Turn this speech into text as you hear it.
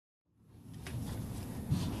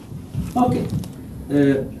Okay.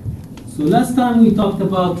 So last time we talked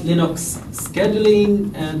about Linux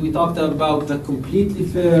scheduling, and we talked about the completely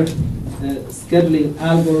fair scheduling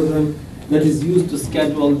algorithm that is used to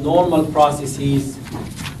schedule normal processes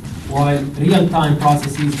while real-time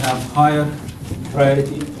processes have higher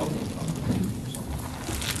priority.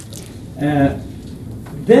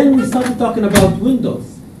 Then we started talking about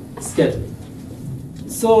Windows scheduling.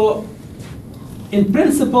 So in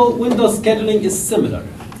principle, Windows scheduling is similar.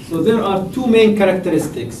 So there are two main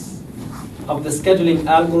characteristics of the scheduling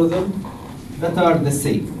algorithm that are the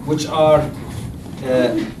same, which are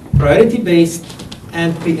priority-based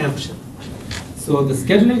and preemption. So the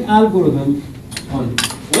scheduling algorithm on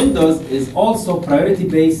Windows is also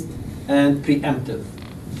priority-based and preemptive.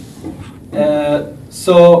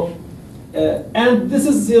 And this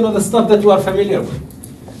is the stuff that you are familiar with.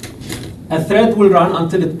 A thread will run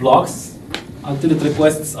until it blocks, until it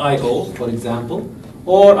requests I/O, for example,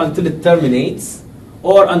 or until it terminates,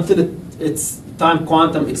 or until its time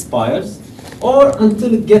quantum expires, or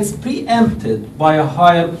until it gets preempted by a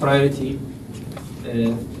higher priority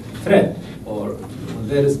thread, or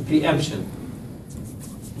there is preemption.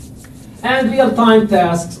 And real-time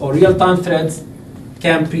tasks or real-time threads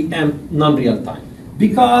can preempt non-real-time,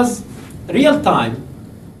 because real-time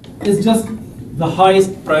is just the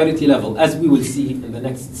highest priority level, as we will see in the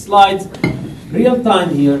next slides. Real-time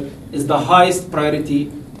here is the highest priority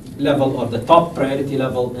level or the top priority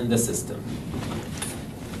level in the system.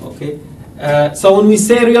 Okay, so when we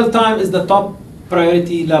say real-time is the top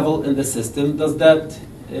priority level in the system, does that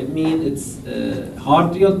mean it's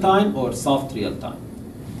hard real-time or soft real-time?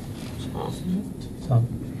 Soft.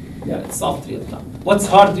 Yeah, it's soft real-time. What's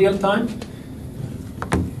hard real-time?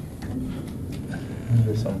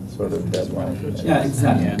 There's some sort of deadline. Yeah,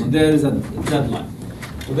 exactly. Yeah. When there is a deadline.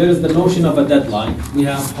 So there is the notion of a deadline. We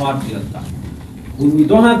have hard real-time. When we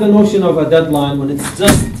don't have the notion of a deadline, when it's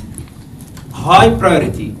just high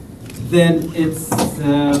priority, then it's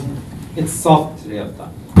soft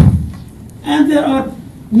real-time. And there are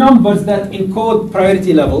numbers that encode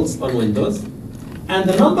priority levels on Windows. And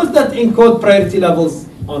the numbers that encode priority levels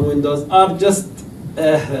on Windows are just,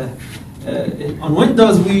 on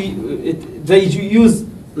Windows, they use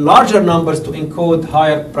larger numbers to encode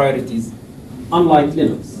higher priorities, unlike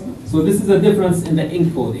Linux. So this is a difference in the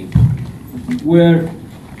encoding, where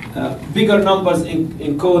bigger numbers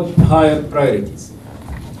encode higher priorities.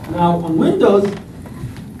 Now on Windows,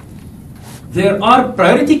 there are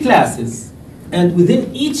priority classes, and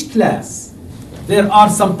within each class, there are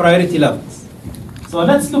some priority levels. So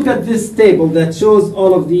let's look at this table that shows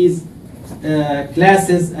all of these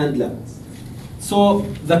classes and levels. So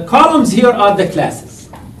the columns here are the classes.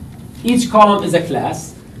 Each column is a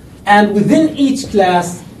class, and within each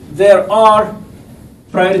class, there are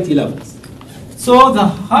priority levels. So the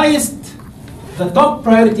top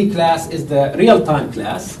priority class is the real-time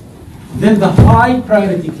class, then the high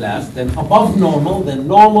priority class, then above normal, then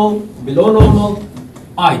normal, below normal,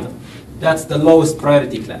 idle. That's the lowest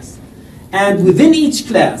priority class. And within each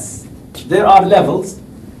class, there are levels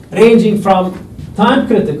ranging from time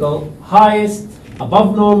critical, highest,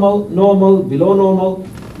 above normal, normal, below normal,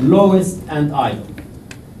 lowest, and idle.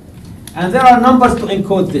 And there are numbers to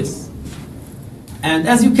encode this. And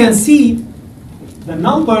as you can see, the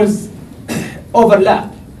numbers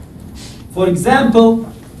overlap. For example,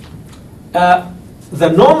 the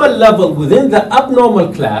normal level within the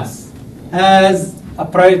abnormal class has a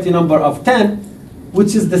priority number of 10,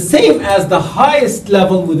 which is the same as the highest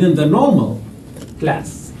level within the normal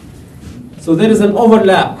class. So there is an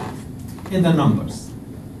overlap in the numbers.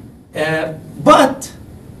 But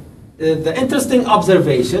the interesting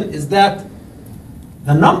observation is that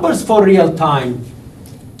the numbers for real-time,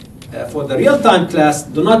 for the real-time class,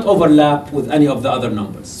 do not overlap with any of the other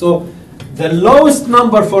numbers. So the lowest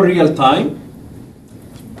number for real-time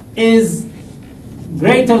is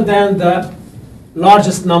greater than the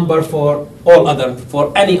largest number for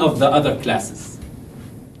any of the other classes.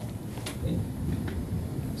 Okay.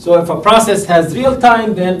 So if a process has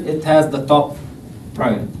real-time, then it has the top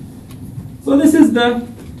priority. So this is the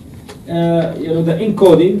the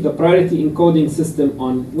encoding, the priority encoding system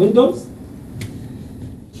on Windows.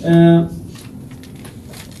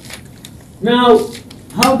 Now,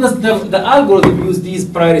 how does the algorithm use these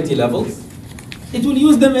priority levels? It will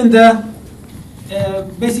use them in the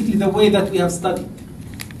basically the way that we have studied.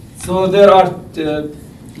 So there are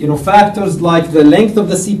factors like the length of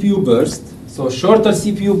the CPU burst. So shorter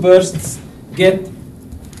CPU bursts get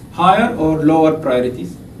higher or lower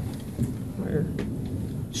priorities.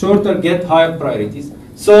 Shorter get higher priorities.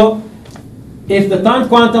 So if the time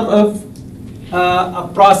quantum of a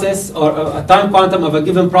process or a time quantum of a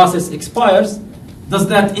given process expires, does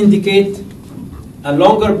that indicate a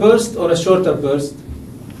longer burst or a shorter burst?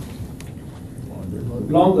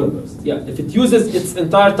 Longer burst, yeah. If it uses its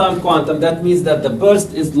entire time quantum, that means that the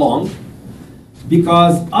burst is long,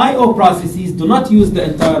 because I/O processes do not use the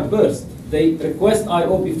entire burst. They request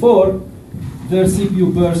I/O before their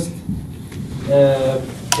CPU burst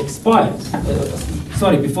expires.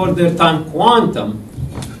 Before their time quantum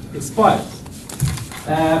expires.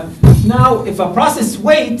 Now, if a process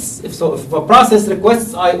waits, if a process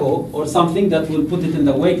requests I/O or something that will put it in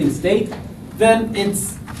the waiting state, then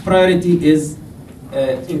its priority is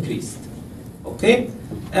increased. Okay?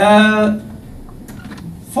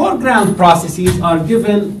 Foreground processes are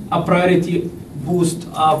given a priority boost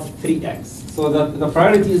of 3x. So that the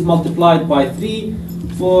priority is multiplied by 3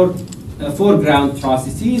 for foreground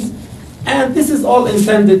processes. And this is all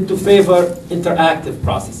intended to favor interactive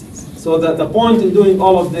processes. So that the point in doing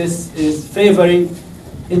all of this is favoring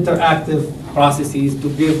interactive processes to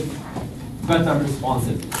give better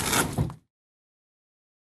responsiveness.